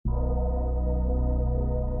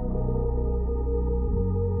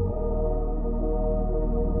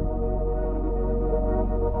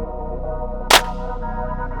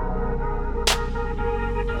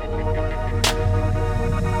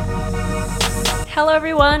Hello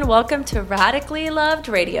everyone, welcome to Radically Loved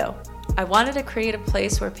Radio. I wanted to create a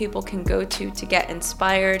place where people can go to get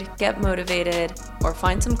inspired, get motivated, or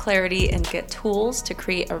find some clarity and get tools to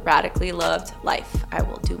create a radically loved life. I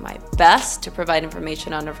will do my best to provide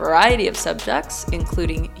information on a variety of subjects,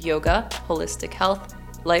 including yoga, holistic health,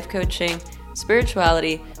 life coaching,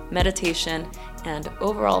 spirituality, meditation, and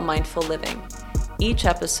overall mindful living. Each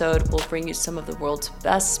episode will bring you some of the world's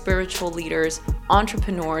best spiritual leaders,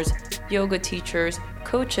 entrepreneurs, yoga teachers,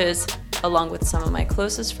 coaches, along with some of my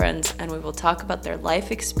closest friends, and we will talk about their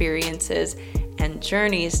life experiences and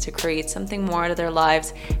journeys to create something more out of their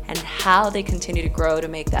lives and how they continue to grow to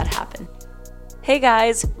make that happen. Hey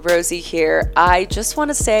guys, Rosie here. I just want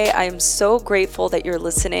to say I am so grateful that you're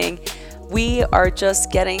listening. We are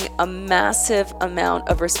just getting a massive amount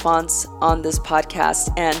of response on this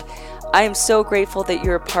podcast, and I am so grateful that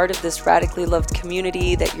you're a part of this radically loved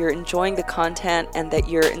community, that you're enjoying the content and that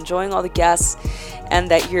you're enjoying all the guests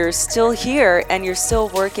and that you're still here and you're still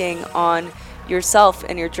working on yourself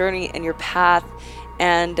and your journey and your path.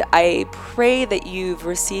 And I pray that you've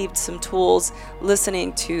received some tools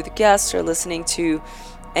listening to the guests or listening to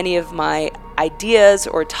any of my ideas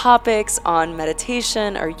or topics on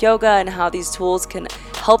meditation or yoga and how these tools can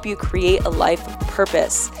help you create a life of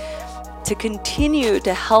purpose. To continue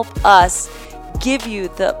to help us give you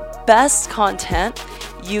the best content,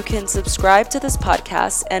 you can subscribe to this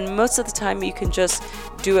podcast, and most of the time you can just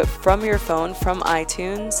do it from your phone, from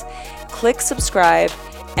iTunes. Click subscribe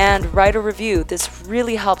and write a review. This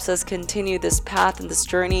really helps us continue this path and this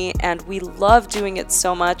journey, and we love doing it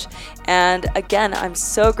so much. And again, I'm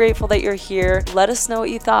so grateful that you're here. Let us know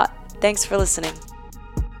what you thought. Thanks for listening.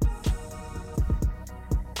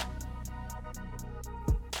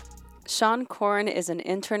 Seane Corn is an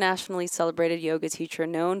internationally celebrated yoga teacher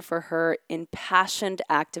known for her impassioned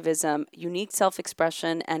activism, unique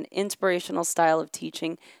self-expression, and inspirational style of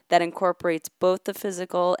teaching that incorporates both the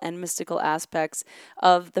physical and mystical aspects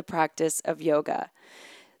of the practice of yoga.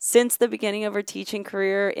 Since the beginning of her teaching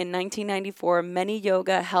career in 1994, many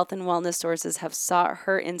yoga, health, and wellness sources have sought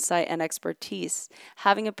her insight and expertise.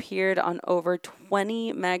 Having appeared on over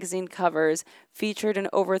 20 magazine covers, featured in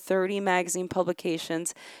over 30 magazine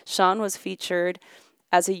publications, Seane was featured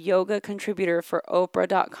as a yoga contributor for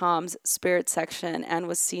Oprah.com's Spirit section and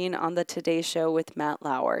was seen on the Today Show with Matt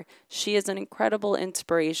Lauer. She is an incredible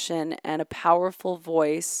inspiration and a powerful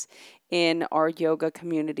voice in our yoga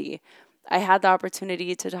community. I had the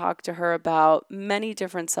opportunity to talk to her about many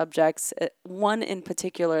different subjects, one in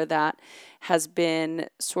particular that has been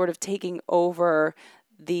sort of taking over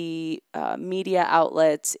the media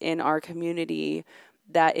outlets in our community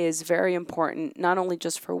that is very important, not only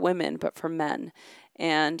just for women, but for men.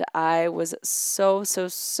 And I was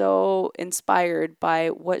so inspired by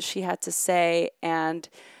what she had to say and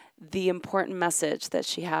the important message that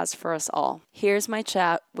she has for us all. Here's my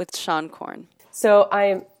chat with Seane Corn. So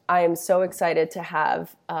I am so excited to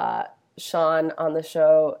have Seane on the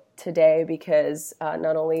show today because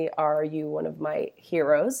not only are you one of my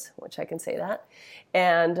heroes, which I can say that,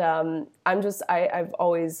 and I've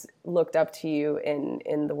always looked up to you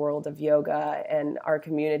in the world of yoga and our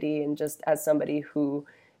community, and just as somebody who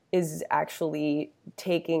is actually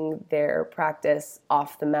taking their practice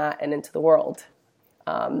off the mat and into the world.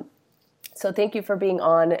 So thank you for being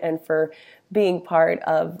on and for being part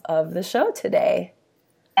of the show today.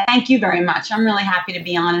 Thank you very much. I'm really happy to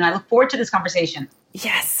be on, and I look forward to this conversation.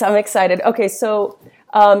 Yes, I'm excited. Okay, so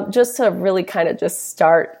just to really kind of just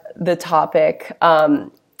start the topic,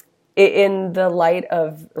 in the light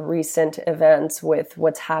of recent events with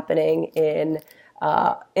what's happening in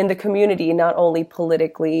the community, not only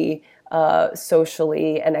politically,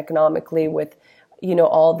 socially, and economically, with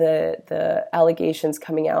all the allegations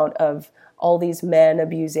coming out of all these men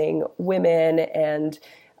abusing women and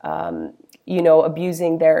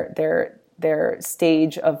abusing their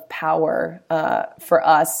stage of power for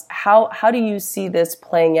us. How do you see this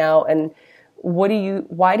playing out, and why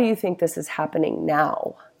do you think this is happening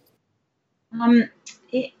now? I'm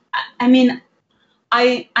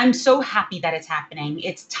so happy that it's happening.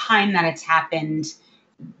 It's time that it's happened.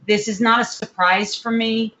 This is not a surprise for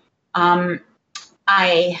me.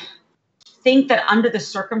 I think that under the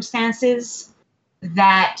circumstances,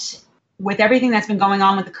 that with everything that's been going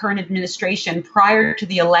on with the current administration prior to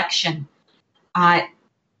the election,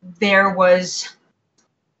 there was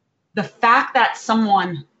the fact that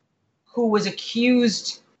someone who was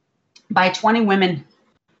accused by 20 women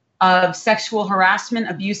of sexual harassment,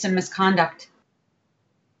 abuse, and misconduct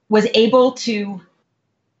was able to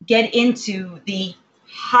get into the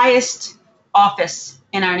highest office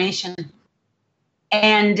in our nation,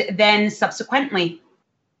 and then subsequently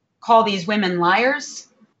call these women liars,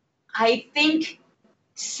 I think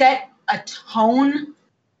set a tone,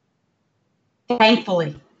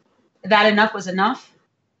 thankfully, that enough was enough.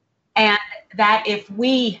 And that if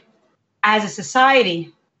we, as a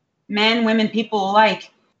society, men, women, people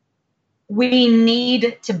alike, we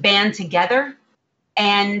need to band together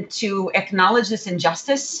and to acknowledge this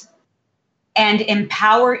injustice and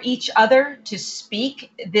empower each other to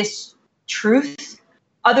speak this truth.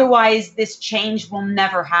 Otherwise, this change will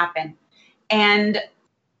never happen. And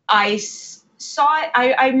I saw it.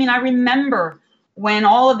 I mean, I remember when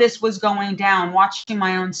all of this was going down, watching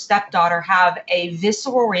my own stepdaughter have a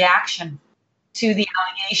visceral reaction to the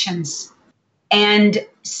allegations and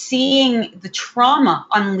seeing the trauma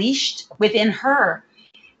unleashed within her.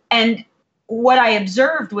 And what I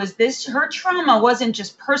observed was this: her trauma wasn't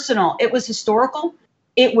just personal, it was historical,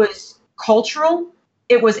 it was cultural,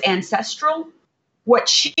 it was ancestral. What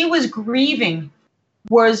she was grieving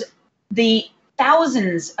was the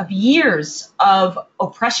thousands of years of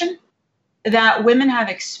oppression that women have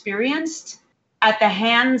experienced at the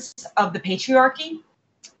hands of the patriarchy,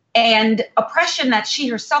 and oppression that she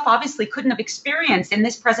herself obviously couldn't have experienced in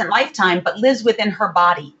this present lifetime, but lives within her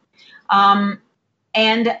body.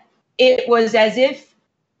 And it was as if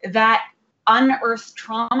that unearthed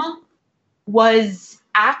trauma was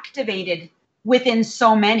activated within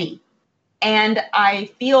so many. And I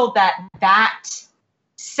feel that that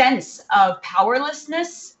sense of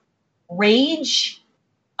powerlessness, rage,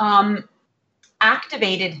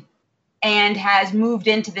 activated and has moved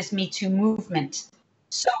into this Me Too movement.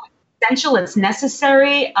 So it's essential, it's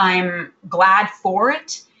necessary. I'm glad for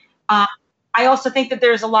it. I also think that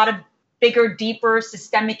there's a lot of bigger, deeper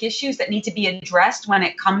systemic issues that need to be addressed when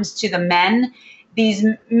it comes to the men. These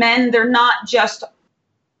men, they're not just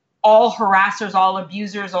all harassers, all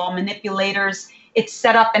abusers, all manipulators. It's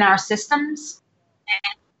set up in our systems.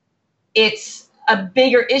 And it's a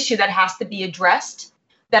bigger issue that has to be addressed,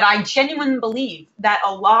 that I genuinely believe that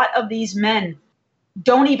a lot of these men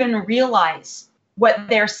don't even realize what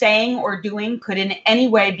they're saying or doing could in any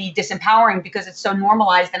way be disempowering because it's so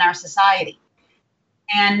normalized in our society.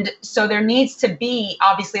 And so there needs to be,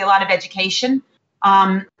 obviously, a lot of education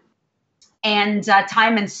and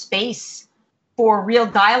time and space for real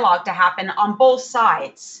dialogue to happen on both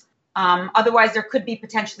sides. Otherwise, there could be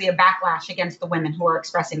potentially a backlash against the women who are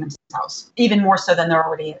expressing themselves, even more so than there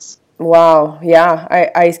already is. Wow. Yeah,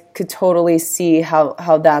 I could totally see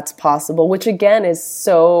how that's possible, which again is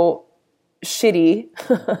so shitty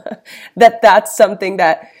that that's something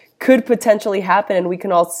that could potentially happen, and we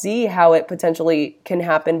can all see how it potentially can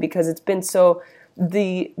happen because it's been so,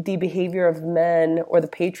 the behavior of men or the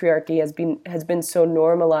patriarchy has been so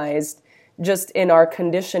normalized just in our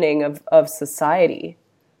conditioning of society.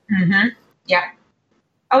 Mm-hmm. Yeah.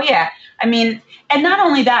 Oh yeah. I mean, and not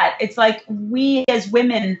only that, it's like we as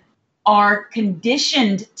women are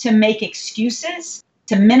conditioned to make excuses,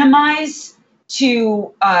 to minimize,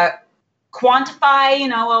 to quantify,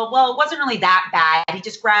 well, it wasn't really that bad. He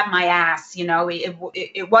just grabbed my ass,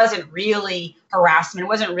 it wasn't really harassment. It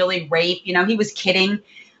wasn't really rape. He was kidding.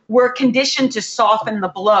 We're conditioned to soften the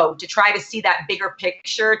blow, to try to see that bigger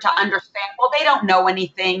picture, to understand, well, they don't know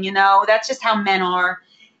anything, that's just how men are.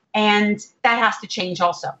 And that has to change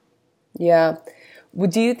also. Yeah.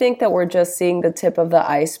 Do you think that we're just seeing the tip of the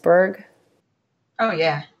iceberg? Oh,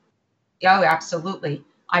 yeah. Oh, absolutely.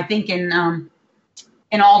 I think in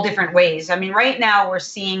all different ways. I mean, right now we're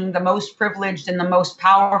seeing the most privileged and the most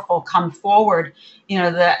powerful come forward.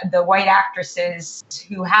 The white actresses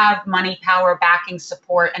who have money, power, backing,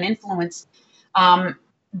 support, and influence.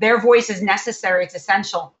 Their voice is necessary. It's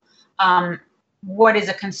essential. What is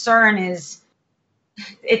a concern is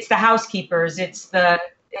it's the housekeepers. It's the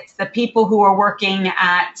people who are working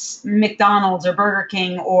at McDonald's or Burger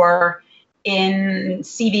King or in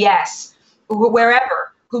CVS,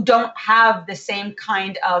 wherever, who don't have the same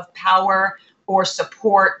kind of power or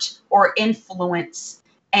support or influence.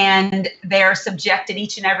 And they're subjected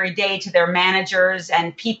each and every day to their managers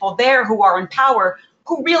and people there who are in power,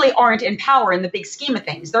 who really aren't in power in the big scheme of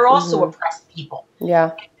things. They're also oppressed people.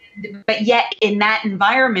 Yeah. But yet in that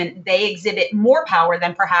environment, they exhibit more power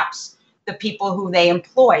than perhaps the people who they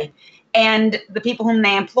employ. And the people whom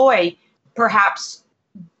they employ perhaps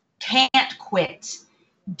can't quit,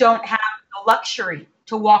 don't have the luxury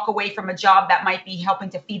to walk away from a job that might be helping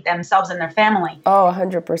to feed themselves and their family. Oh,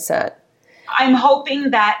 100%. I'm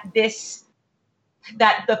hoping that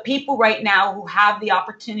the people right now who have the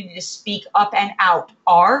opportunity to speak up and out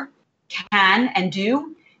can and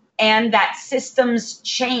do, and that systems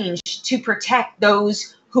change to protect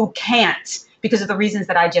those who can't because of the reasons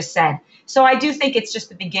that I just said. So I do think it's just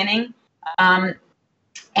the beginning.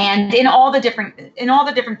 And in all the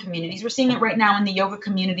different communities, we're seeing it right now in the yoga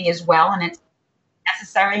community as well, and it's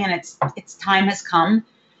necessary, and its time has come.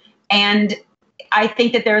 And I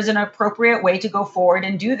think that there's an appropriate way to go forward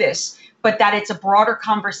and do this, but that it's a broader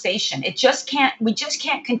conversation. We just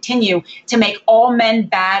can't continue to make all men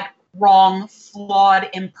bad, wrong, flawed,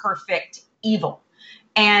 imperfect, evil,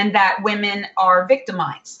 and that women are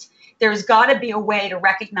victimized. There's got to be a way to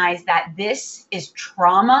recognize that this is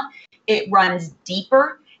trauma. It runs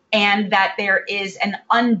deeper, and that there is an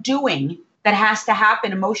undoing that has to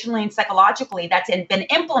happen emotionally and psychologically that's been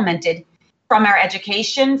implemented from our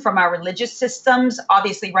education, from our religious systems,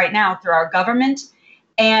 obviously right now through our government.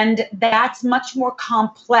 And that's much more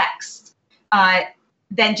complex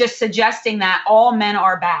than just suggesting that all men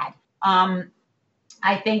are bad.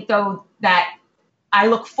 I think, though, that I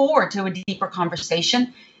look forward to a deeper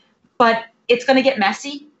conversation, but it's going to get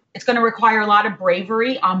messy. It's going to require a lot of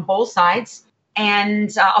bravery on both sides, and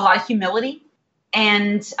a lot of humility,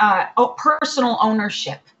 and personal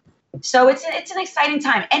ownership. So it's an exciting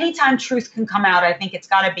time. Anytime truth can come out, I think it's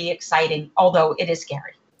got to be exciting, although it is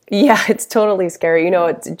scary. Yeah, it's totally scary.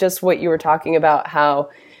 It's just what you were talking about, how,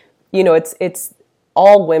 it's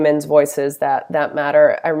all women's voices that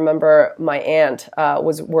matter. I remember my aunt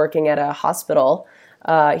was working at a hospital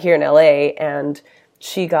here in LA, and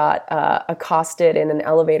she got accosted in an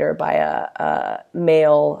elevator by a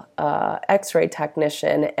male X-ray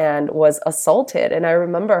technician and was assaulted. And I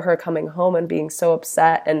remember her coming home and being so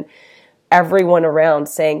upset, and everyone around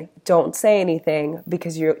saying, "Don't say anything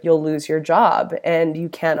because you'll lose your job, and you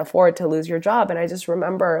can't afford to lose your job." And I just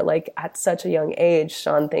remember, like, at such a young age,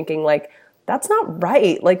 Seane, thinking, like, that's not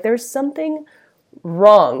right. Like, there's something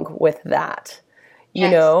wrong with that.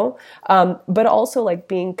 Yes. But also, like,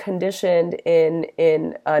 being conditioned in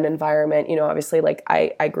an environment, obviously, like,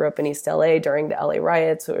 I grew up in East LA during the LA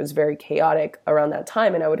riots, so it was very chaotic around that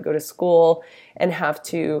time. And I would go to school and have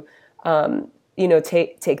to,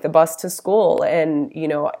 take the bus to school, and,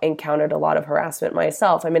 encountered a lot of harassment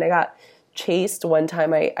myself. I mean, I got chased one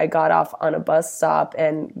time. I got off on a bus stop,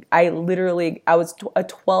 and I was a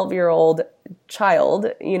 12-year-old child,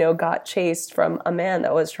 got chased from a man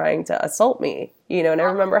that was trying to assault me, and I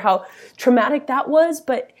remember how traumatic that was,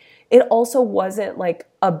 but it also wasn't like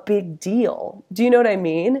a big deal. Do you know what I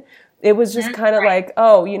mean? It was just kind of like,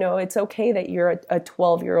 oh, it's okay that you're a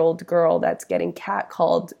 12-year-old girl that's getting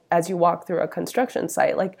catcalled as you walk through a construction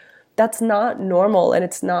site. Like, that's not normal, and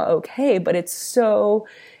it's not okay, but it's so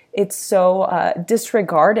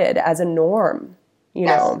disregarded as a norm,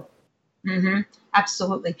 know? Mm-hmm.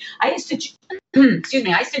 Absolutely. I used to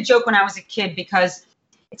joke when I was a kid, because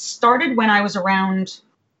it started when I was around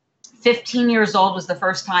 15 years old. Was the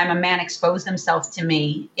first time a man exposed himself to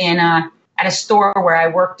me at a store where I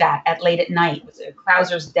worked at late at night. It was a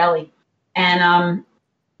Krauser's Deli. And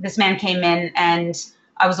this man came in, and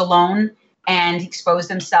I was alone, and he exposed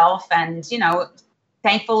himself. And,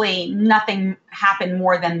 thankfully, nothing happened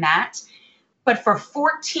more than that. But for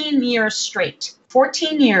 14 years straight,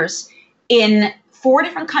 14 years in 4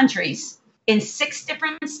 different countries, in 6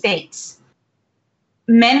 different states,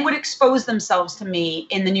 men would expose themselves to me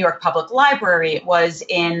in the New York Public Library. It was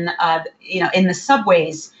in the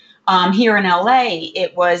subways here in LA.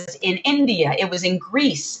 It was in India. It was in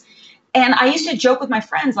Greece. And I used to joke with my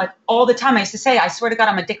friends, like, all the time. I used to say, I swear to God,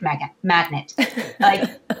 I'm a dick magnet. Like,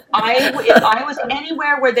 if I was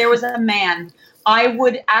anywhere where there was a man, I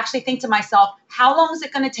would actually think to myself, how long is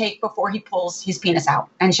it going to take before he pulls his penis out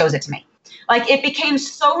and shows it to me? Like, it became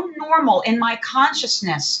so normal in my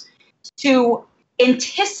consciousness to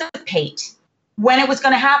anticipate when it was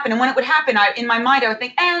going to happen. And when it would happen, in my mind, I would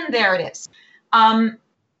think, and there it is. And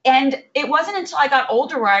it wasn't until I got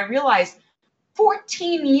older where I realized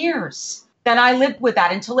 14 years that I lived with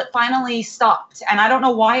that until it finally stopped. And I don't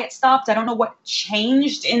know why it stopped. I don't know what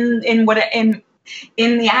changed in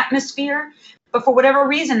the atmosphere, but for whatever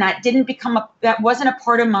reason, that wasn't a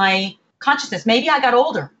part of my consciousness. Maybe I got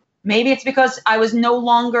older. Maybe it's because I was no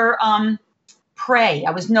longer prey.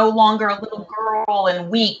 I was no longer a little girl and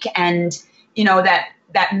weak, and that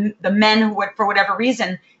the men who would, for whatever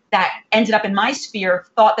reason, that ended up in my sphere,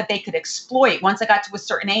 thought that they could exploit. Once I got to a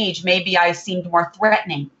certain age, maybe I seemed more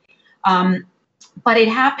threatening. But it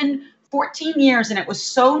happened 14 years, and it was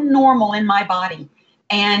so normal in my body,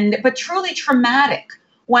 but truly traumatic.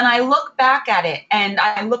 When I look back at it and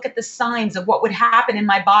I look at the signs of what would happen in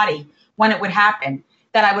my body when it would happen,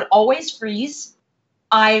 that I would always freeze.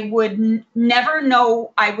 I would never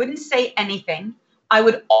know. I wouldn't say anything. I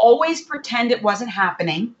would always pretend it wasn't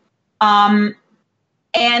happening.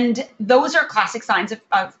 And those are classic signs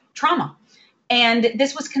of trauma. And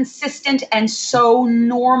this was consistent and so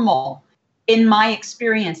normal. in my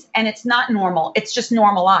experience. And it's not normal. It's just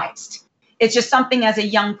normalized. It's just something as a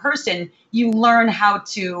young person, you learn how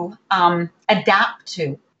to adapt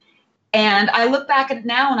to. And I look back at it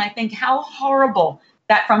now and I think how horrible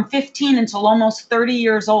that from 15 until almost 30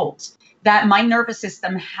 years old, that my nervous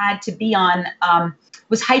system had to be on,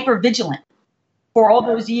 was hypervigilant for all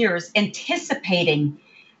those years, anticipating.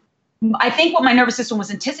 I think what my nervous system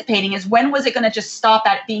was anticipating is, when was it going to just stop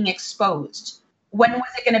at being exposed? When was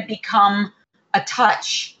it going to become a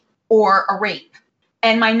touch or a rape?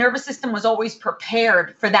 And my nervous system was always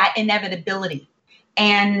prepared for that inevitability.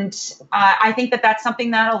 And I think that that's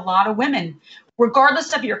something that a lot of women,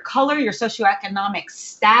 regardless of your color, your socioeconomic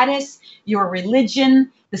status, your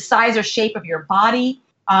religion, the size or shape of your body,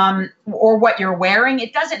 or what you're wearing,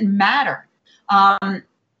 it doesn't matter.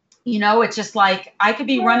 It's just like, I could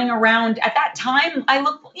be running around at that time. I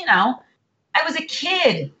was a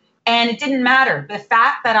kid, and it didn't matter. The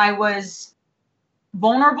fact that I was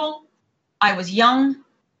vulnerable, I was young,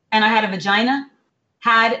 and I had a vagina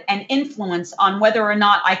had an influence on whether or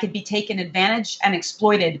not I could be taken advantage and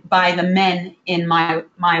exploited by the men in my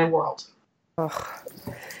world. Ugh.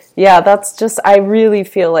 Yeah, that's just, I really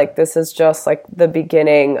feel like this is just like the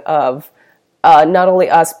beginning of not only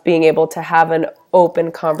us being able to have an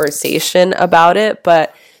open conversation about it,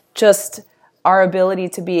 but just our ability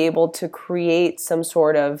to be able to create some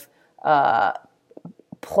sort of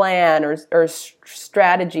plan or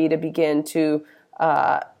strategy to begin to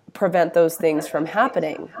prevent those things from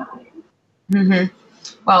happening. Mm-hmm.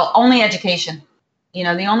 Well, only education.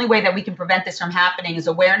 The only way that we can prevent this from happening is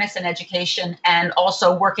awareness and education, and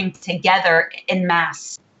also working together in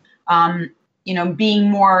mass.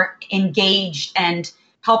 Being more engaged and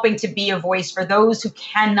helping to be a voice for those who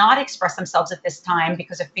cannot express themselves at this time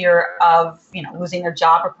because of fear of, losing their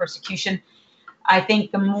job or persecution. I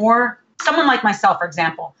think the more, someone like myself, for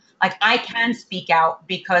example, like, I can speak out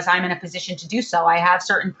because I'm in a position to do so. I have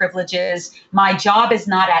certain privileges. My job is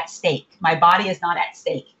not at stake. My body is not at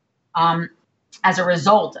stake as a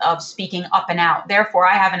result of speaking up and out. Therefore,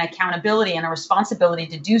 I have an accountability and a responsibility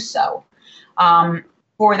to do so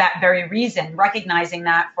for that very reason, recognizing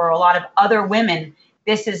that for a lot of other women,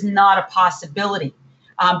 this is not a possibility.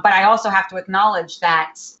 But I also have to acknowledge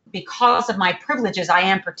that because of my privileges, I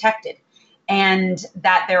am protected. And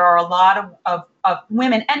that there are a lot of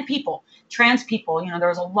women and people, trans people,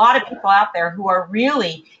 there's a lot of people out there who are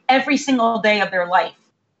really, every single day of their life,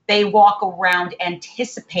 they walk around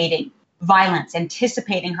anticipating violence,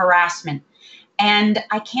 anticipating harassment. And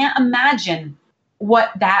I can't imagine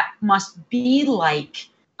what that must be like.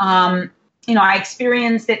 I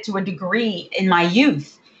experienced it to a degree in my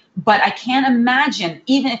youth, but I can't imagine,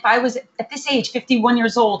 even if I was at this age, 51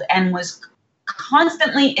 years old, and was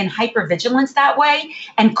constantly in hypervigilance that way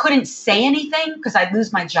and couldn't say anything because I'd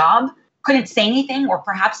lose my job, couldn't say anything, or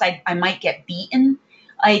perhaps I might get beaten.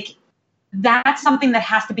 Like, that's something that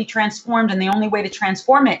has to be transformed. And the only way to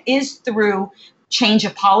transform it is through change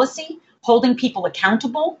of policy, holding people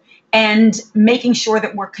accountable, and making sure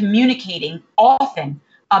that we're communicating often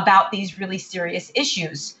about these really serious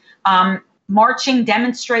issues. Marching,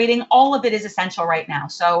 demonstrating, all of it is essential right now.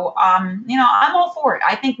 So, I'm all for it.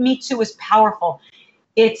 I think Me Too is powerful.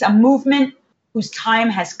 It's a movement whose time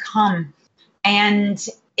has come, and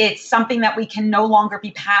it's something that we can no longer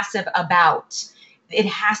be passive about. It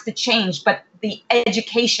has to change, but the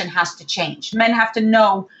education has to change. Men have to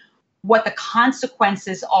know what the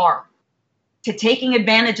consequences are to taking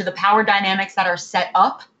advantage of the power dynamics that are set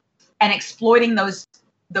up and exploiting those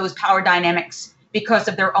power dynamics because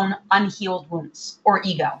of their own unhealed wounds or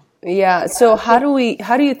ego. Yeah. So how do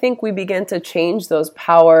you think we begin to change those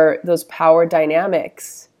power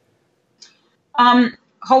dynamics?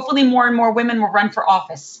 Hopefully more and more women will run for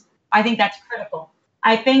office. I think that's critical.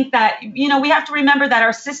 I think that, we have to remember that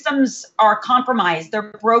our systems are compromised,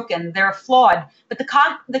 they're broken, they're flawed, but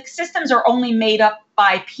the systems are only made up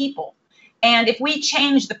by people. And if we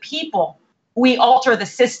change the people, we alter the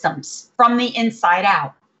systems from the inside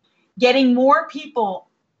out. Getting more people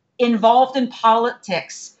involved in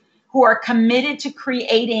politics who are committed to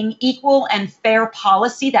creating equal and fair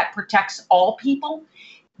policy that protects all people,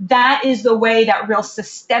 that is the way that real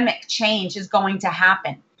systemic change is going to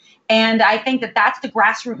happen. And I think that that's the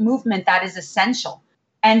grassroots movement that is essential.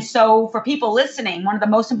 And so for people listening, one of the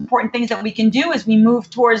most important things that we can do as we move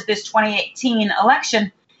towards this 2018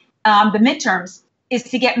 election, the midterms, is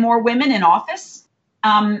to get more women in office.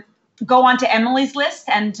 Go on to Emily's list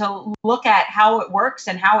and to look at how it works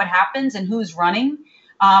and how it happens and who's running.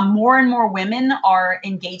 More and more women are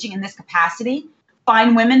engaging in this capacity.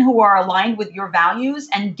 Find women who are aligned with your values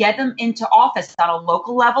and get them into office at a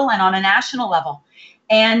local level and on a national level.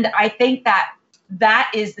 And I think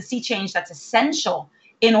that is the sea change that's essential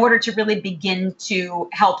in order to really begin to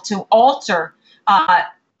help to alter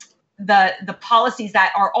the policies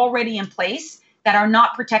that are already in place that are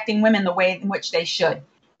not protecting women the way in which they should.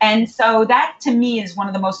 And so that, to me, is one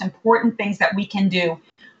of the most important things that we can do.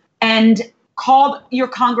 And call your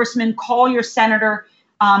congressman, call your senator,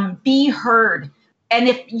 be heard. And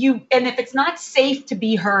if it's not safe to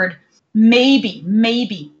be heard,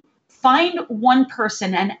 maybe find one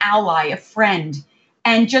person, an ally, a friend,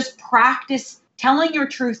 and just practice telling your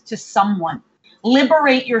truth to someone.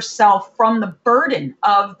 Liberate yourself from the burden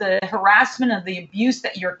of the harassment, of the abuse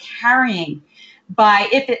that you're carrying by,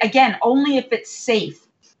 only if it's safe,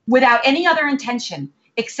 without any other intention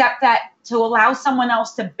except that to allow someone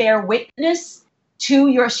else to bear witness to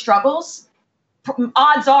your struggles.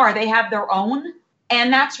 Odds are they have their own,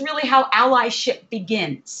 and that's really how allyship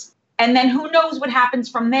begins. And then who knows what happens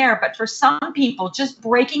from there. But for some people, just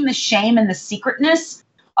breaking the shame and the secretness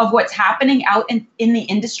of what's happening out in the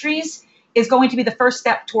industries is going to be the first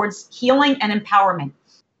step towards healing and empowerment.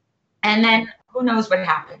 And then who knows what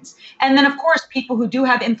happens. And then, of course, people who do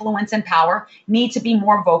have influence and power need to be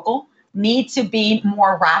more vocal, need to be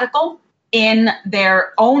more radical in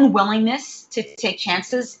their own willingness to take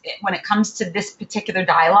chances when it comes to this particular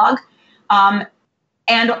dialogue.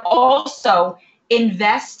 And also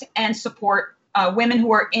invest and support women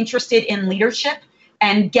who are interested in leadership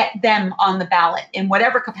and get them on the ballot in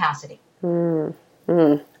whatever capacity.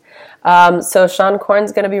 Mm-hmm. So Seane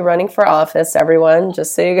Corn's going to be running for office, everyone,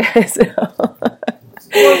 just so you guys know.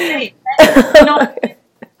 We'll see.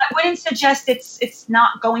 I wouldn't suggest it's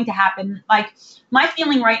not going to happen. Like, my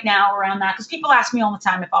feeling right now around that, because people ask me all the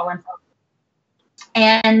time if I'll run for office.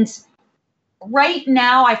 And right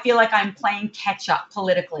now I feel like I'm playing catch up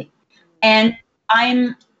politically. And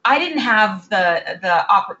I didn't have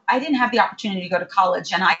the opportunity to go to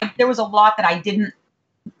college, and there was a lot that I didn't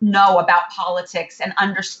know about politics and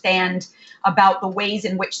understand about the ways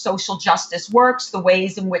in which social justice works, the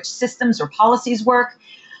ways in which systems or policies work.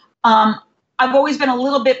 I've always been a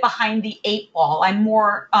little bit behind the 8 ball. I'm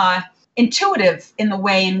more intuitive in the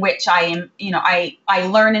way in which I am, I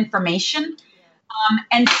learn information.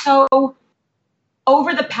 And so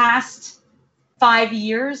over the past 5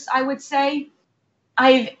 years, I would say,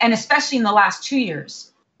 and especially in the last 2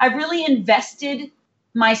 years, I've really invested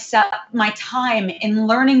my time in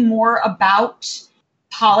learning more about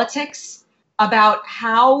politics, about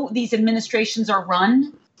how these administrations are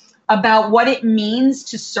run, about what it means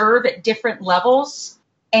to serve at different levels.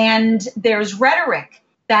 And there's rhetoric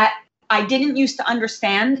that I didn't used to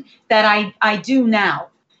understand that I do now.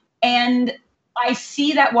 And I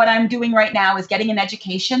see that what I'm doing right now is getting an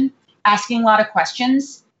education, asking a lot of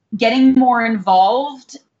questions, getting more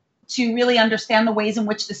involved to really understand the ways in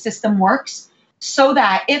which the system works, so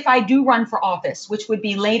that if I do run for office, which would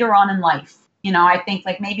be later on in life, I think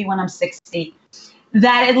like maybe when I'm 60,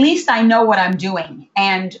 that at least I know what I'm doing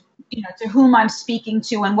and, to whom I'm speaking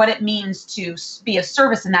to and what it means to be of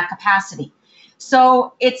service in that capacity.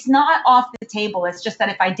 So it's not off the table. It's just that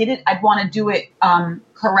if I did it, I'd want to do it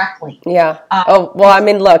correctly. Yeah.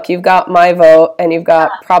 Look, you've got my vote and you've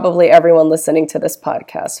got probably everyone listening to this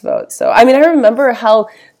podcast vote. So, I remember how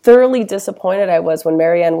thoroughly disappointed I was when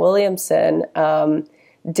Marianne Williamson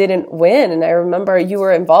didn't win. And I remember you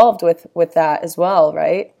were involved with that as well,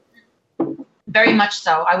 right? Very much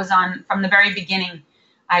so. I was from the very beginning.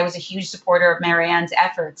 I was a huge supporter of Marianne's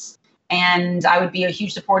efforts. And I would be a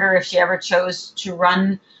huge supporter if she ever chose to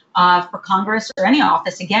run for Congress or any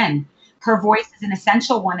office again. Her voice is an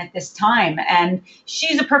essential one at this time. And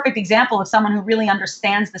she's a perfect example of someone who really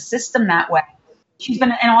understands the system that way. She's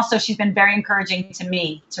been very encouraging to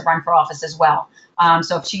me to run for office as well.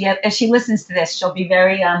 So if she listens to this, she'll be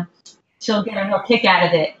she'll get a real kick out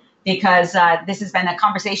of it, because this has been a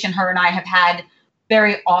conversation her and I have had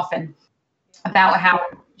very often about how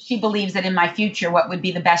she believes that in my future, what would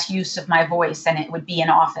be the best use of my voice, and it would be in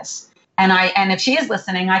office. And if she is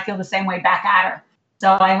listening, I feel the same way back at her.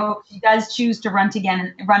 So I hope she does choose to run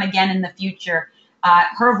again in the future.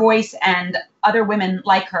 Her voice and other women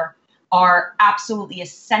like her are absolutely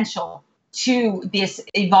essential to this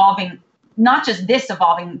evolving, not just this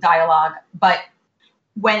evolving dialogue, but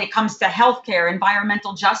when it comes to healthcare,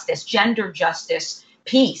 environmental justice, gender justice,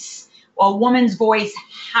 peace. A woman's voice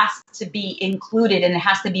has to be included, and it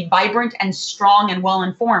has to be vibrant and strong and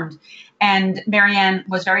well-informed. And Marianne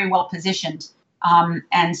was very well positioned.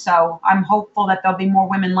 And so I'm hopeful that there'll be more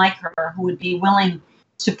women like her who would be willing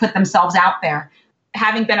to put themselves out there.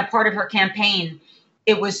 Having been a part of her campaign,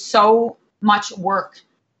 it was so much work,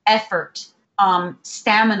 effort,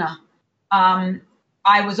 stamina.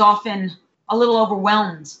 I was often a little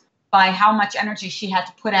overwhelmed by how much energy she had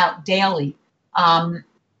to put out daily.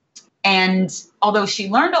 And although she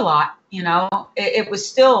learned a lot, it was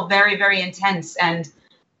still very, very intense. And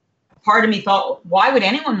part of me thought, why would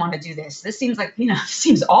anyone want to do this? This seems like, this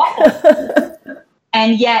seems awful.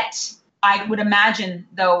 And yet I would imagine,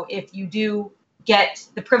 though, if you do get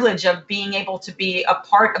the privilege of being able to be a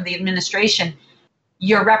part of the administration,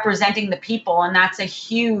 you're representing the people, and that's a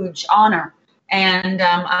huge honor and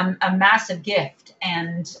a massive gift.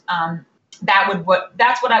 And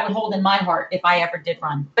that's what I would hold in my heart if I ever did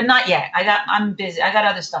run, but not yet. I'm busy. I got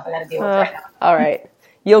other stuff I got to deal with right now. All right.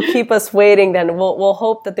 You'll keep us waiting then. We'll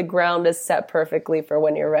hope that the ground is set perfectly for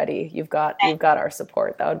when you're ready. You've got our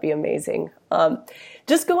support. That would be amazing.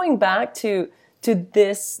 Just going back to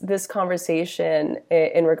this conversation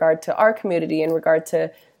in regard to our community, in regard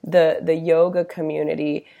to the yoga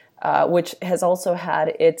community, which has also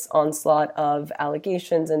had its onslaught of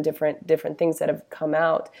allegations and different things that have come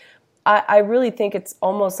out. I really think it's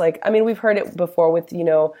almost like, we've heard it before with,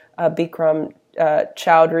 Bikram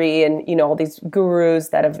Chowdhury and, all these gurus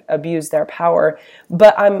that have abused their power.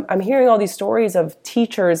 But I'm hearing all these stories of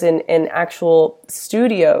teachers in actual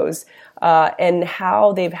studios and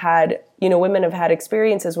how they've had, women have had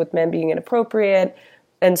experiences with men being inappropriate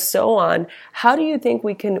and so on. How do you think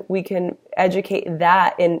we can educate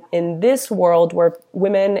that in this world where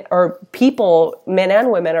women or people, men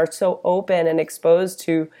and women, are so open and exposed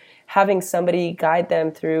to having somebody guide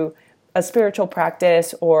them through a spiritual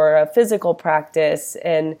practice or a physical practice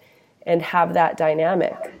and have that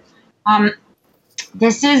dynamic?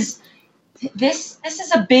 This is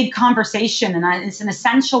a big conversation, and it's an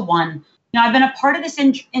essential one. I've been a part of this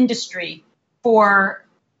industry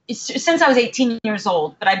since I was 18 years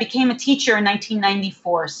old, but I became a teacher in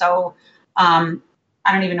 1994. So I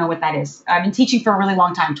don't even know what that is. I've been teaching for a really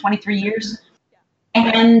long time, 23 years.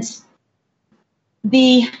 And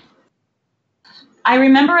I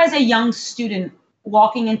remember as a young student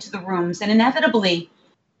walking into the rooms and inevitably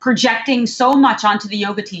projecting so much onto the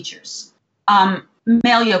yoga teachers,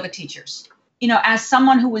 male yoga teachers, as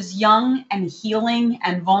someone who was young and healing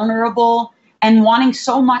and vulnerable and wanting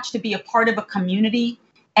so much to be a part of a community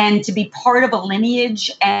and to be part of a lineage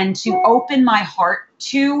and to open my heart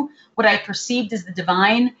to what I perceived as the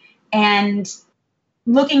divine, and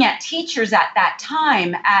looking at teachers at that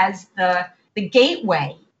time as the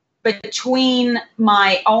gateway between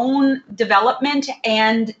my own development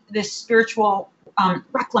and this spiritual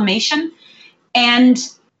reclamation. And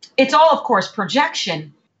it's all, of course,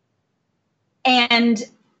 projection and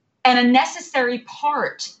a necessary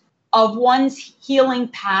part of one's healing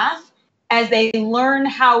path as they learn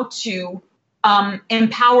how to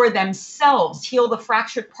empower themselves, heal the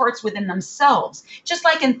fractured parts within themselves. Just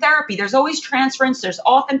like in therapy, there's always transference, there's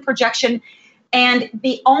often projection, and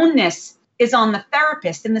the onus is on the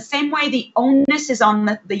therapist. In the same way, the onus is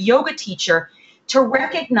on the yoga teacher to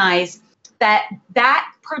recognize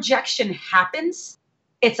that projection happens.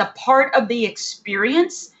 It's a part of the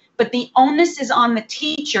experience, but the onus is on the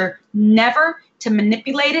teacher never to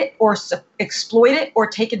manipulate it or exploit it or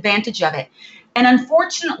take advantage of it. And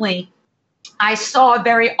unfortunately, I saw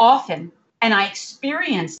very often, and I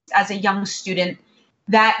experienced as a young student,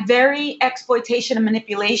 that very exploitation and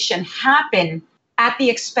manipulation happen at the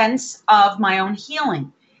expense of my own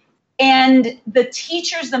healing. And the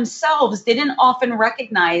teachers themselves didn't often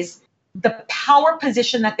recognize the power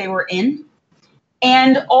position that they were in,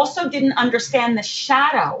 and also didn't understand the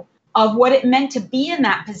shadow of what it meant to be in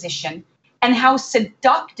that position and how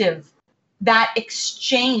seductive that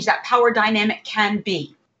exchange, that power dynamic can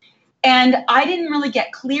be. And I didn't really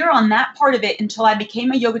get clear on that part of it until I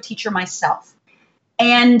became a yoga teacher myself.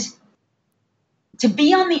 And to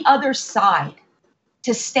be on the other side,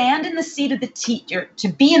 to stand in the seat of the teacher, to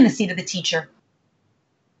be in the seat of the teacher,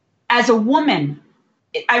 as a woman,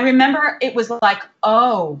 I remember it was like,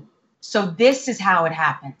 oh, so this is how it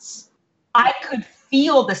happens. I could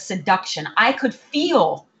feel the seduction. I could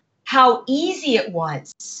feel how easy it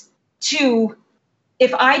was to,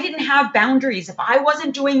 if I didn't have boundaries, if I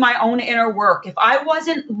wasn't doing my own inner work, if I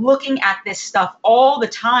wasn't looking at this stuff all the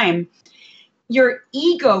time, your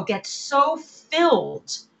ego gets so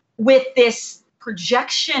filled with this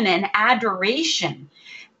projection and adoration.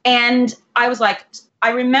 And I was like,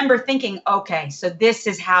 I remember thinking, okay, so this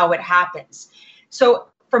is how it happens. So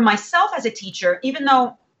for myself as a teacher, even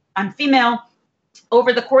though I'm female,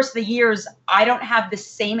 over the course of the years, I don't have the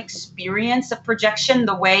same experience of projection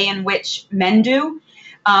the way in which men do,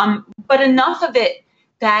 but enough of it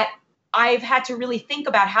that I've had to really think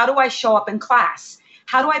about, how do I show up in class?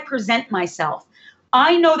 How do I present myself?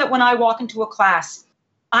 I know that when I walk into a class,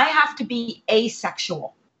 I have to be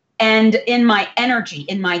asexual. and in my energy,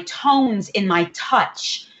 in my tones, in my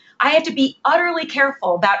touch. I had to be utterly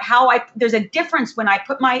careful about there's a difference when I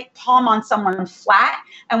put my palm on someone flat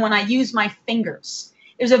and when I use my fingers.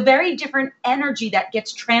 There's a very different energy that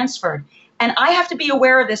gets transferred. And I have to be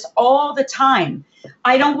aware of this all the time.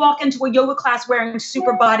 I don't walk into a yoga class wearing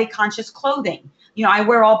super body conscious clothing. I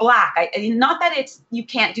wear all black. Not that you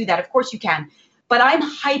can't do that. Of course you can. But I'm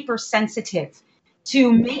hypersensitive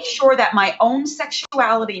to make sure that my own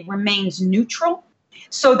sexuality remains neutral,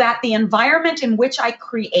 so that the environment in which I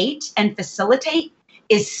create and facilitate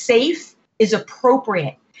is safe, is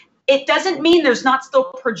appropriate. It doesn't mean there's not still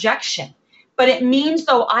projection, but it means,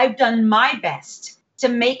 though, I've done my best to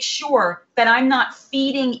make sure that I'm not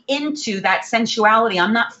feeding into that sensuality.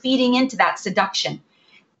 I'm not feeding into that seduction.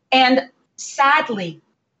 And sadly,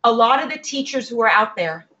 a lot of the teachers who are out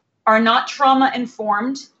there are not trauma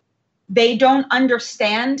informed. They don't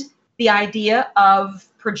understand the idea of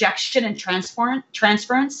projection and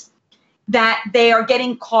transference, that they are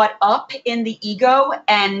getting caught up in the ego,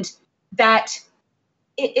 and that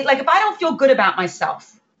like if I don't feel good about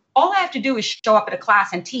myself, all I have to do is show up at a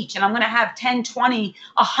class and teach, and I'm going to have 10, 20,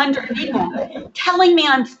 100 people telling me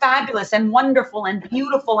I'm fabulous and wonderful and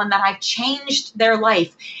beautiful and that I've changed their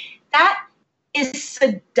life. That is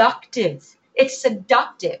seductive. It's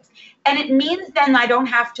seductive. And it means then I don't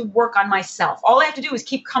have to work on myself. All I have to do is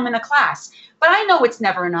keep coming to class. But I know it's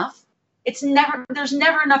never enough. There's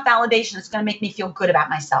never enough validation that's going to make me feel good about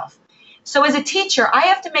myself. So as a teacher, I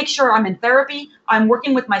have to make sure I'm in therapy. I'm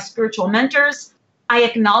working with my spiritual mentors. I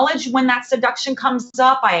acknowledge when that seduction comes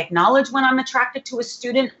up. I acknowledge when I'm attracted to a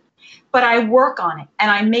student, but I work on it.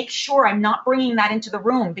 And I make sure I'm not bringing that into the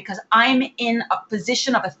room, because I'm in a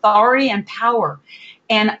position of authority and power.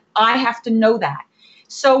 And I have to know that.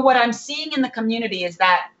 So what I'm seeing in the community is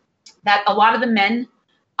that a lot of the men,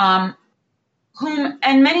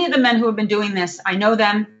 and many of the men who have been doing this, I know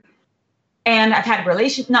them, and I've had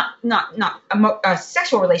not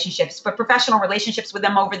sexual relationships, but professional relationships with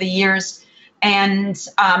them over the years, and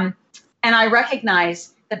I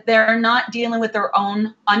recognize that they're not dealing with their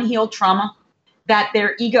own unhealed trauma, that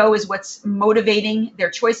their ego is what's motivating their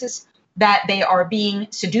choices, that they are being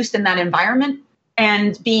seduced in that environment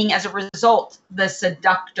and being, as a result, the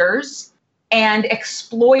seductors, and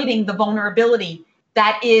exploiting the vulnerability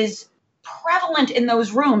that is prevalent in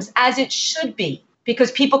those rooms, as it should be,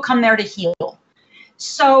 because people come there to heal.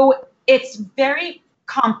 So it's very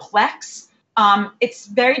complex. It's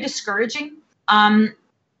very discouraging. And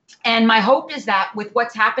my hope is that with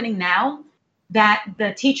what's happening now, that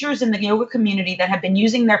the teachers in the yoga community that have been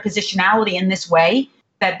using their positionality in this way,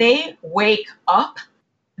 that they wake up,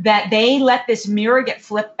 that they let this mirror get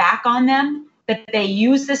flipped back on them, that they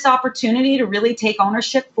use this opportunity to really take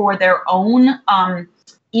ownership for their own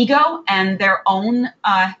ego and their own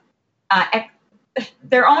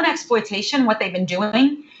exploitation, what they've been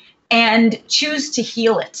doing, and choose to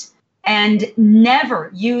heal it, and never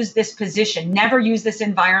use this position, never use this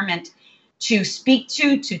environment to speak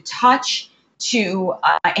to touch, to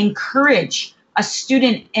encourage a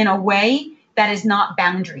student in a way that is not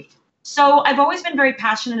boundaried. So I've always been very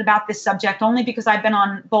passionate about this subject, only because I've been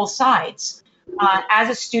on both sides. As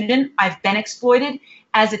a student, I've been exploited.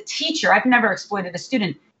 As a teacher, I've never exploited a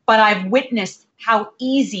student, but I've witnessed how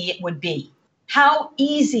easy it would be. How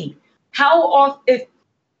easy. If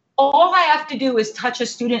all I have to do is touch a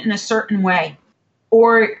student in a certain way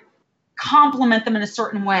or compliment them in a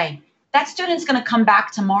certain way, that student's going to come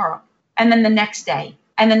back tomorrow, and then the next day,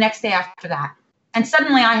 and the next day after that. And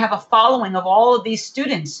suddenly I have a following of all of these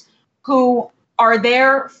students who are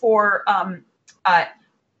there for,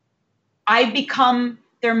 I become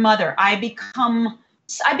their mother. I become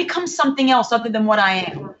something else other than what I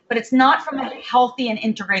am. But it's not from a healthy and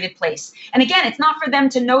integrated place. And again, it's not for them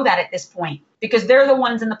to know that at this point, because they're the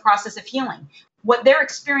ones in the process of healing. What they're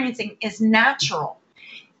experiencing is natural.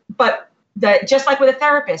 But just like with a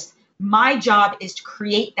therapist, my job is to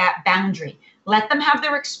create that boundary. Let them have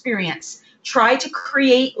their experience. Try to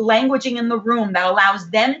create languaging in the room that allows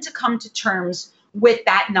them to come to terms with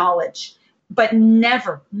that knowledge, but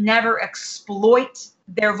never, never exploit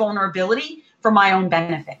their vulnerability for my own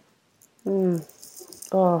benefit.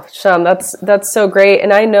 Oh, Seane, that's so great.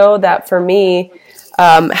 And I know that for me,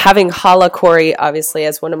 having Hala Corey, obviously,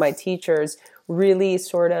 as one of my teachers, really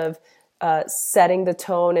sort of setting the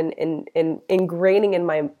tone and ingraining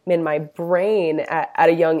in my brain at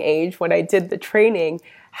a young age when I did the training,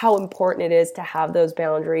 how important it is to have those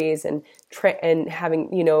boundaries and having,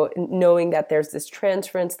 knowing that there's this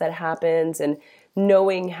transference that happens, and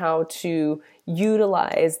knowing how to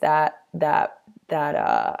utilize that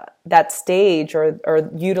stage or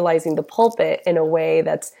utilizing the pulpit in a way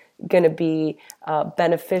that's, going to be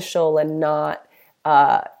beneficial and not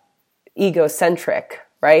egocentric,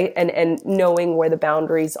 right? And knowing where the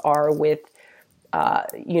boundaries are with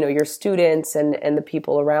your students and the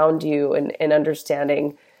people around you, and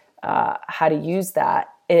understanding how to use that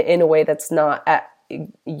in a way that's not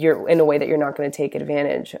in a way that you're not going to take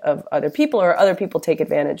advantage of other people, or other people take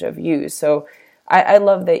advantage of you. So I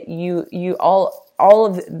love that you all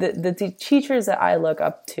of the teachers that I look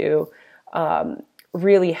up to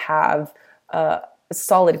really have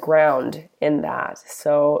solid ground in that.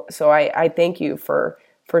 So I thank you for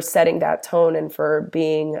setting that tone, and for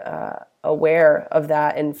being aware of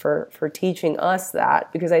that, and for teaching us that,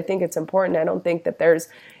 because I think it's important. I don't think that there's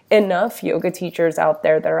enough yoga teachers out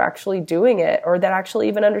there that are actually doing it, or that actually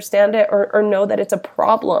even understand it, or know that it's a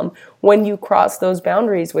problem when you cross those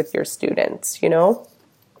boundaries with your students,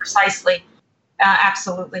 Precisely.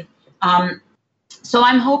 Absolutely. So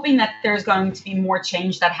I'm hoping that there's going to be more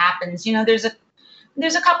change that happens. There's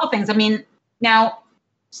a couple things. I mean, now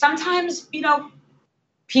sometimes,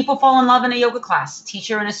 people fall in love in a yoga class,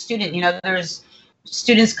 teacher and a student. There's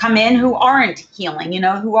students come in who aren't healing,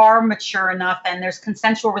 who are mature enough, and there's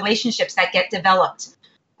consensual relationships that get developed.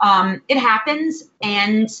 It happens.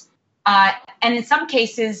 And in some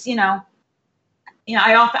cases, I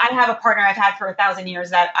have a partner I've had for 1,000 years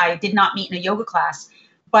that I did not meet in a yoga class,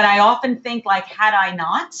 but I often think, like, had I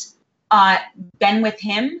not been with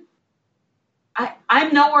him,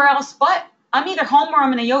 I'm nowhere else but I'm either home or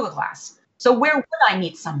I'm in a yoga class. So where would I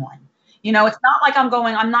meet someone? It's not like I'm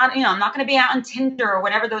not going to be out on Tinder or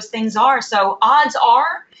whatever those things are. So odds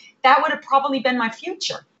are that would have probably been my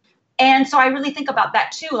future. And so I really think about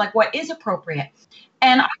that too, like what is appropriate.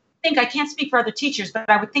 And I can't speak for other teachers, but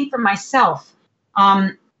I would think for myself,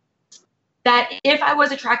 that if I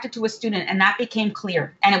was attracted to a student and that became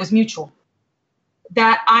clear and it was mutual,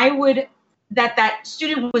 that that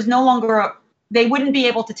student was no longer, they wouldn't be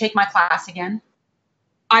able to take my class again.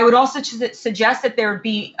 I would also suggest that there would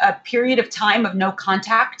be a period of time of no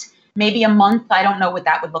contact, maybe a month. I don't know what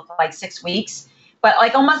that would look like, 6 weeks, but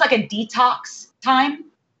like almost like a detox time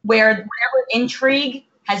where whatever intrigue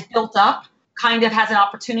has built up kind of has an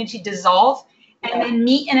opportunity to dissolve, and then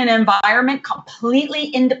meet in an environment completely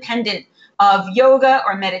independent of yoga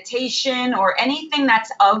or meditation or anything that's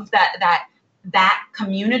of that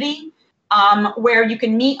community, where you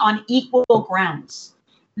can meet on equal grounds.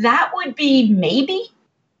 That would be maybe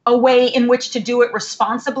a way in which to do it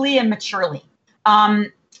responsibly and maturely.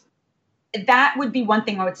 That would be one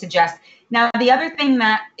thing I would suggest. Now, the other thing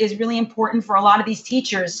that is really important for a lot of these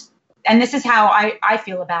teachers, and this is how I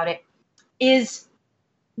feel about it, is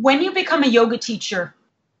when you become a yoga teacher,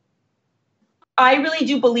 I really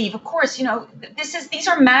do believe, of course, these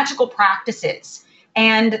are magical practices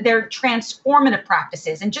and they're transformative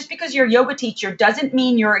practices. And just because you're a yoga teacher doesn't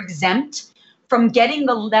mean you're exempt from getting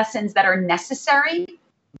the lessons that are necessary,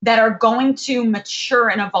 that are going to mature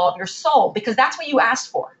and evolve your soul, because that's what you asked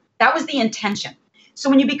for. That was the intention. So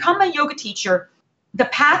when you become a yoga teacher, the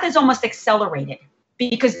path is almost accelerated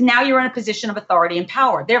because now you're in a position of authority and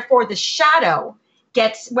power. Therefore, the shadow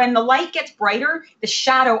when the light gets brighter, the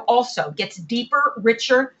shadow also gets deeper,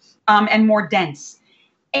 richer, and more dense.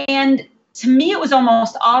 And to me, it was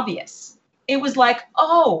almost obvious. It was like,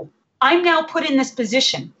 oh, I'm now put in this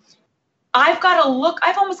position. I've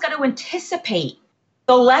almost got to anticipate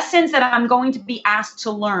the lessons that I'm going to be asked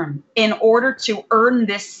to learn in order to earn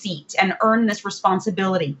this seat and earn this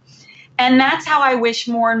responsibility. And that's how I wish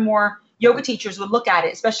more and more yoga teachers would look at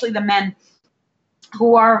it, especially the men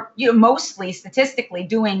who are mostly statistically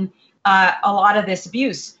doing a lot of this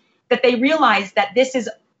abuse, that they realize that this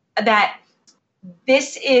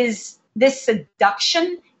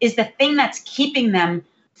seduction is the thing that's keeping them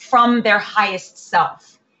from their highest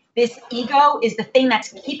self. This ego is the thing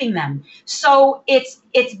that's keeping them. So it's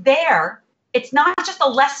there. It's not just a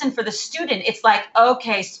lesson for the student. It's like,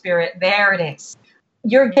 okay, spirit, there it is.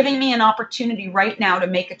 You're giving me an opportunity right now to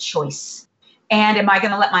make a choice. And am I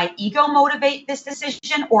going to let my ego motivate this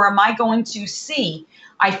decision, or am I going to see,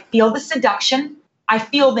 I feel the seduction, I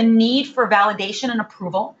feel the need for validation and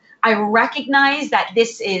approval. I recognize that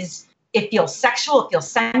it feels sexual, it feels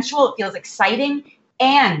sensual, it feels exciting,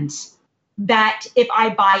 and that if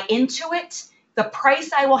I buy into it, the price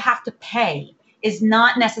I will have to pay is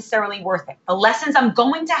not necessarily worth it. The lessons I'm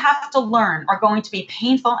going to have to learn are going to be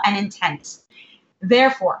painful and intense.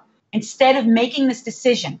 Therefore, instead of making this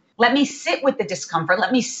decision, let me sit with the discomfort.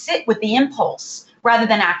 Let me sit with the impulse rather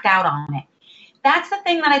than act out on it. That's the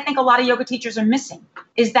thing that I think a lot of yoga teachers are missing,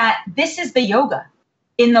 is that this is the yoga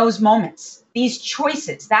in those moments. These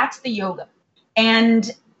choices, that's the yoga.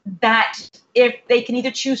 And that if they can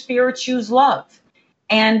either choose fear or choose love.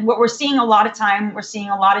 And what we're seeing a lot of time, we're seeing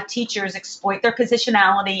a lot of teachers exploit their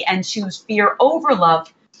positionality and choose fear over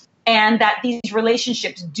love, and that these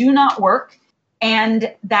relationships do not work,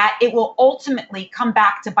 and that it will ultimately come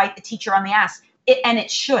back to bite the teacher on the ass. And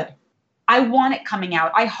it should. I want it coming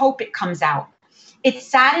out. I hope it comes out. It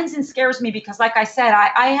saddens and scares me because, like I said,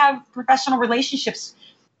 I have professional relationships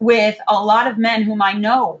with a lot of men whom I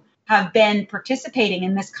know have been participating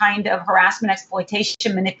in this kind of harassment,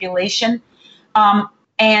 exploitation, manipulation,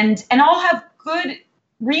 and all have good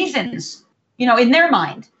reasons, in their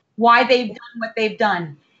mind why they've done what they've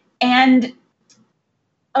done. And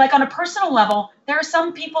like on a personal level, there are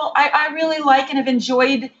some people I really like and have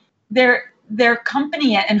enjoyed their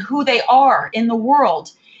company and who they are in the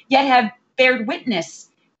world, yet have bared witness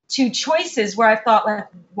to choices where I thought, like,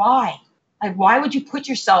 why? Like, why would you put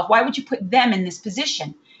them in this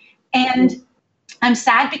position? And I'm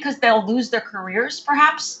sad because they'll lose their careers,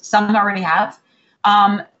 perhaps. Some already have.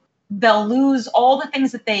 They'll lose all the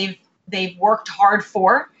things that they've worked hard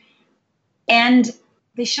for. And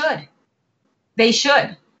they should.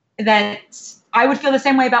 That I would feel the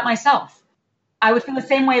same way about myself. I would feel the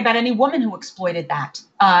same way about any woman who exploited that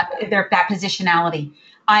positionality.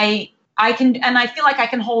 I can, and I feel like I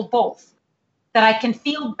can hold both. That I can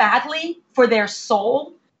feel badly for their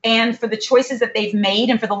soul and for the choices that they've made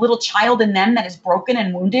and for the little child in them that is broken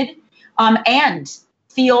and wounded, and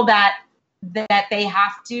feel that they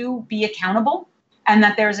have to be accountable and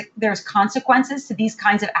that there's consequences to these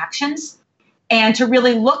kinds of actions, and to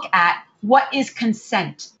really look at what is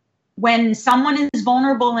consent. When someone is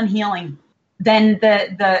vulnerable and healing, then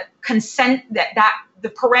the consent that the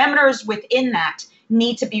parameters within that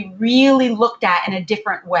need to be really looked at in a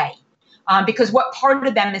different way. Because what part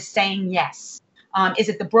of them is saying yes? Is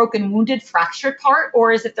it the broken, wounded, fractured part,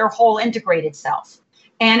 or is it their whole integrated self?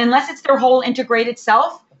 And unless it's their whole integrated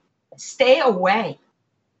self, stay away.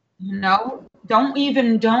 Don't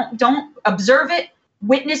observe it,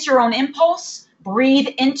 witness your own impulse, breathe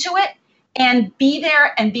into it, and be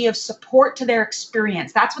there and be of support to their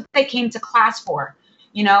experience. That's what they came to class for,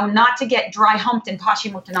 not to get dry humped in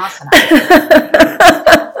Paschimottanasana.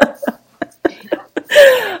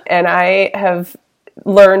 And I have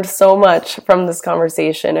learned so much from this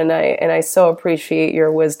conversation, and I so appreciate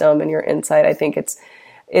your wisdom and your insight. I think it's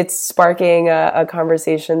sparking a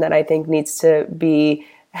conversation that I think needs to be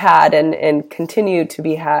had and continue to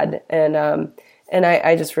be had. And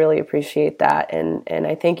I just really appreciate that. And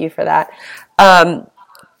I thank you for that.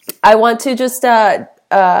 I want to just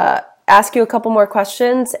ask you a couple more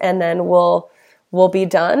questions, and then we'll be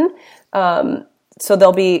done. So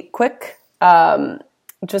they'll be quick.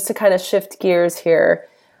 Just to kind of shift gears here.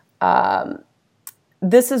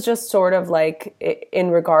 This is just sort of like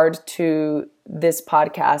in regard to this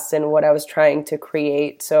podcast and what I was trying to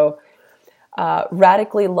create. So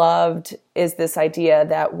radically loved is this idea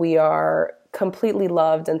that we are completely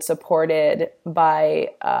loved and supported by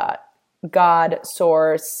God,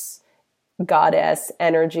 source, goddess,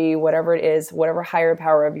 energy, whatever it is, whatever higher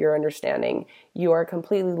power of your understanding. You are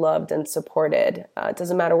completely loved and supported. It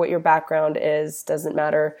doesn't matter what your background is, doesn't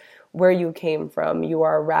matter where you came from, you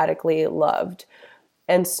are radically loved.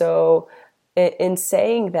 And so in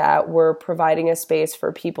saying that, we're providing a space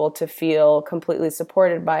for people to feel completely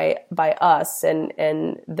supported by us and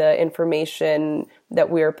the information that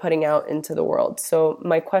we are putting out into the world. So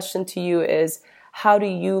my question to you is, how do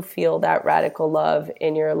you feel that radical love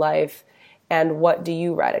in your life? And what do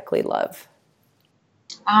you radically love?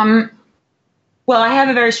 Well, I have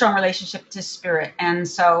a very strong relationship to spirit. And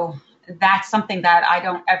so that's something that I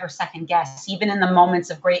don't ever second guess, even in the moments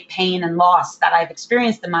of great pain and loss that I've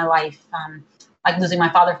experienced in my life, like losing my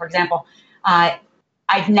father, for example.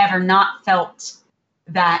 I've never not felt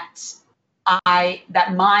that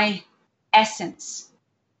my essence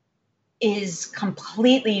is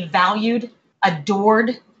completely valued,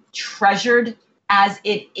 adored, treasured as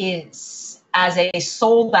it is, as a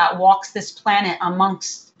soul that walks this planet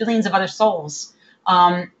amongst billions of other souls.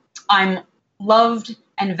 I'm loved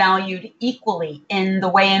and valued equally in the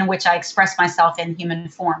way in which I express myself in human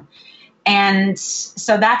form. And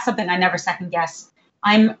so that's something I never second guess.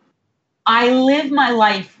 I live my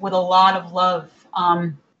life with a lot of love.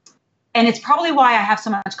 And it's probably why I have so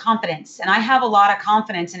much confidence. And I have a lot of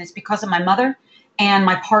confidence, and it's because of my mother and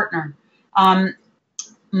my partner.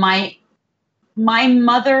 My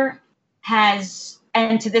mother has,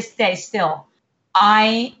 and to this day still,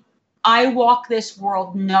 I walk this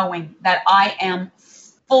world knowing that I am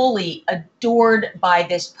fully adored by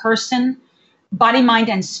this person, body, mind,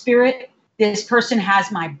 and spirit. This person has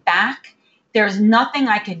my back. There's nothing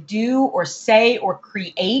I could do or say or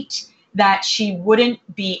create that she wouldn't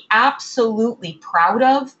be absolutely proud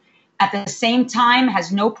of. At the same time,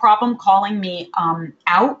 has no problem calling me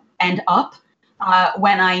out and up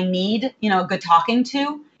when I need, good talking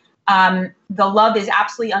to. The love is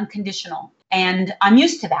absolutely unconditional, and I'm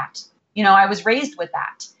used to that. I was raised with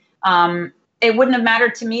that. It wouldn't have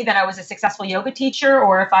mattered to me that I was a successful yoga teacher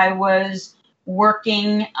or if I was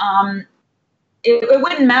working. It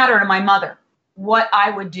wouldn't matter to my mother what I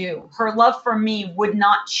would do. Her love for me would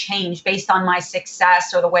not change based on my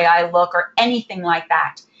success or the way I look or anything like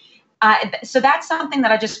that. So that's something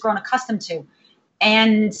that I've just grown accustomed to.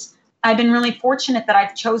 And I've been really fortunate that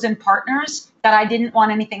I've chosen partners that I didn't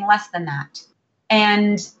want anything less than that.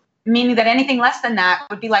 And meaning that anything less than that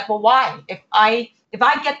would be like, well, why? If I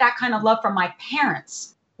get that kind of love from my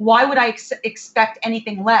parents, why would I expect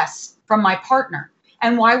anything less from my partner?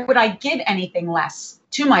 And why would I give anything less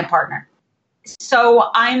to my partner? So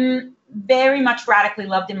I'm very much radically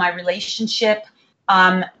loved in my relationship.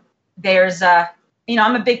 I'm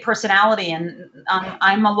a big personality, and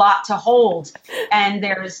I'm a lot to hold. And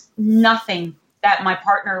there's nothing that my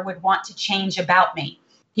partner would want to change about me.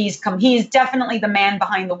 He's definitely the man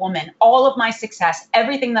behind the woman. All of my success,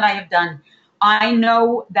 everything that I have done, I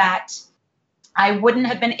know that I wouldn't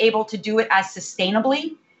have been able to do it as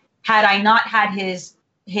sustainably had I not had his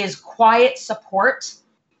quiet support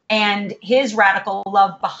and his radical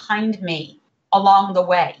love behind me along the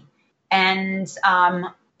way. And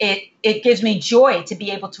it gives me joy to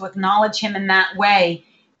be able to acknowledge him in that way,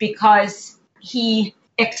 because he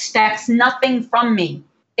expects nothing from me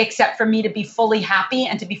except for me to be fully happy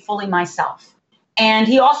and to be fully myself. And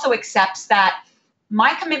he also accepts that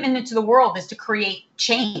my commitment into the world is to create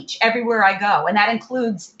change everywhere I go, and that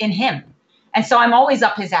includes in him. And so I'm always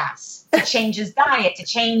up his ass to change his diet, to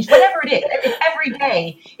change whatever it is. Every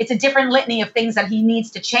day, it's a different litany of things that he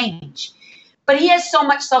needs to change. But he has so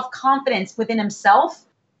much self-confidence within himself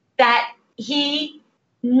that he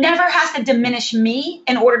never has to diminish me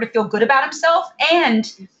in order to feel good about himself.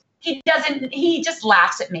 And he just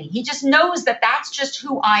laughs at me. He just knows that that's just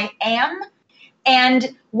who I am.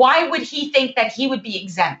 And why would he think that he would be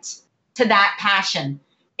exempt to that passion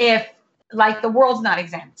if, like, the world's not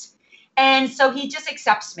exempt? And so he just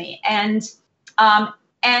accepts me. And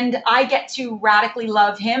I get to radically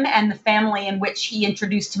love him and the family in which he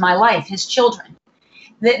introduced to my life, his children.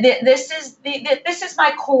 This is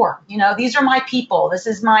my core. These are my people. This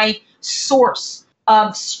is my source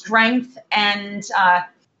of strength and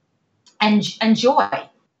joy.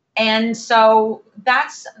 And so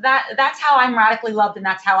that's how I'm radically loved, and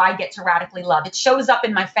that's how I get to radically love. It shows up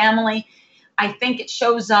in my family. I think it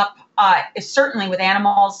shows up certainly with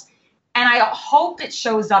animals, and I hope it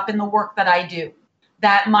shows up in the work that I do.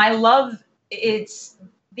 That my love, it's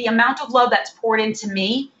the amount of love that's poured into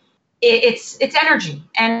me. It's energy,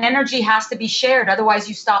 and energy has to be shared. Otherwise,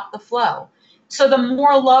 you stop the flow. So the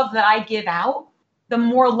more love that I give out, the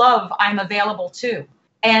more love I'm available to.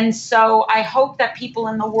 And so I hope that people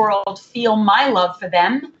in the world feel my love for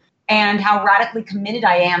them and how radically committed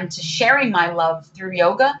I am to sharing my love through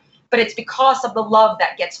yoga. But it's because of the love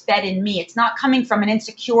that gets fed in me. It's not coming from an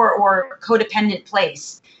insecure or codependent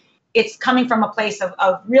place. It's coming from a place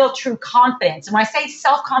of real, true confidence. And when I say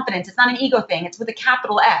self-confidence, it's not an ego thing. It's with a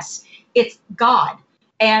capital S. It's God.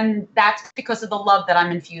 And that's because of the love that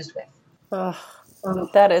I'm infused with.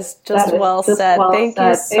 That is just well said. Thank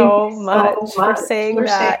you so much for saying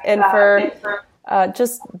that, and for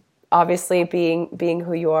just obviously being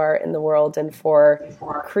who you are in the world, and for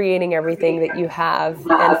creating everything that you have,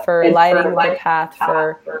 and for lighting the path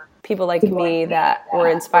for people like me that were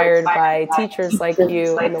inspired by teachers like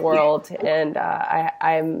you in the world. And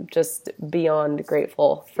I'm just beyond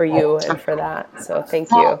grateful for you and for that. So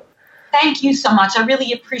thank you. Thank you so much. I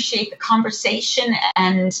really appreciate the conversation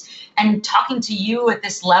and talking to you at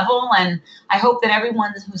this level. And I hope that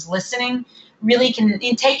everyone who's listening really can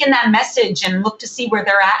take in that message and look to see where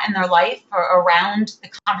they're at in their life or around the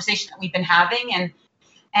conversation that we've been having,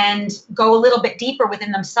 and go a little bit deeper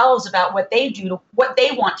within themselves about what they do, what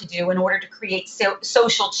they want to do in order to create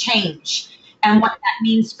social change and what that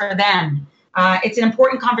means for them. It's an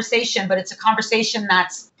important conversation, but it's a conversation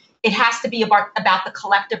it has to be about the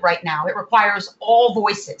collective right now. It requires all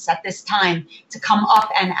voices at this time to come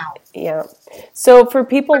up and out. Yeah. So for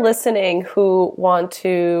people listening who want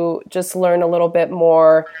to just learn a little bit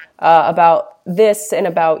more about this and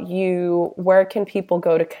about you, where can people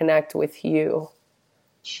go to connect with you?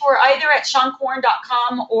 Sure, either at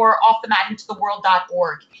SeaneCorn.com or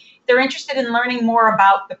offthematintotheworld.org. If they're interested in learning more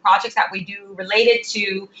about the projects that we do related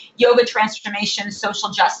to yoga transformation,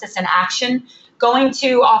 social justice, and action, going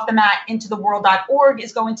to offthematintotheworld.org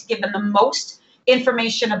is going to give them the most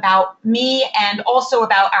information about me and also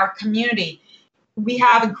about our community. We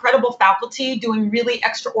have incredible faculty doing really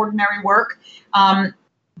extraordinary work,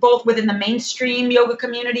 both within the mainstream yoga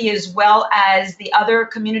community as well as the other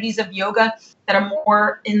communities of yoga that are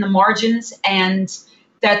more in the margins, and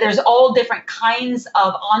that there's all different kinds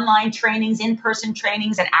of online trainings, in-person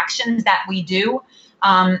trainings, and actions that we do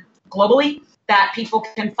globally that people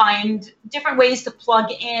can find different ways to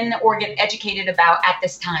plug in or get educated about at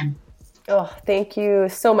this time. Oh, thank you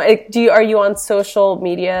so much. Are you on social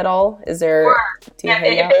media at all? Is there? Sure. If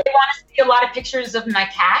they want to see a lot of pictures of my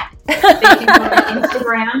cat, they can go to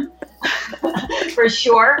Instagram for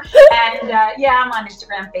sure. And I'm on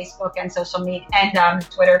Instagram, Facebook, and social media, and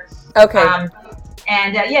Twitter. Okay.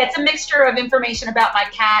 It's a mixture of information about my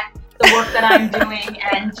cat, the work that I'm doing,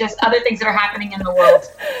 and just other things that are happening in the world,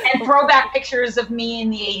 and throwback pictures of me in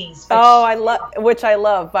the 80s. Which I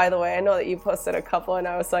love, by the way. I know that you posted a couple, and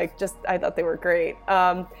I was like, I thought they were great.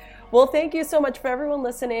 Well, thank you so much for everyone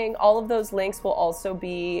listening. All of those links will also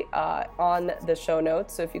be on the show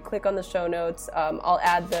notes. So if you click on the show notes, I'll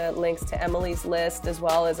add the links to Emily's list as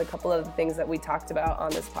well as a couple of the things that we talked about on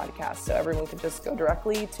this podcast. So everyone can just go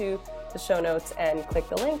directly to the show notes and click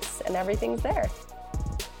the links, and everything's there.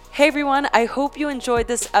 Hey everyone, I hope you enjoyed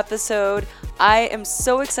this episode. I am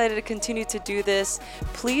so excited to continue to do this.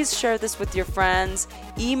 Please share this with your friends.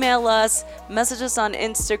 Email us, message us on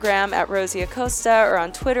Instagram at Rosie Acosta or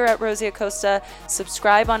on Twitter at Rosie Acosta.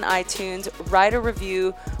 Subscribe on iTunes, write a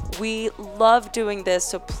review. We love doing this,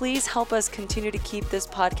 so please help us continue to keep this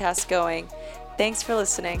podcast going. Thanks for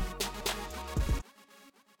listening.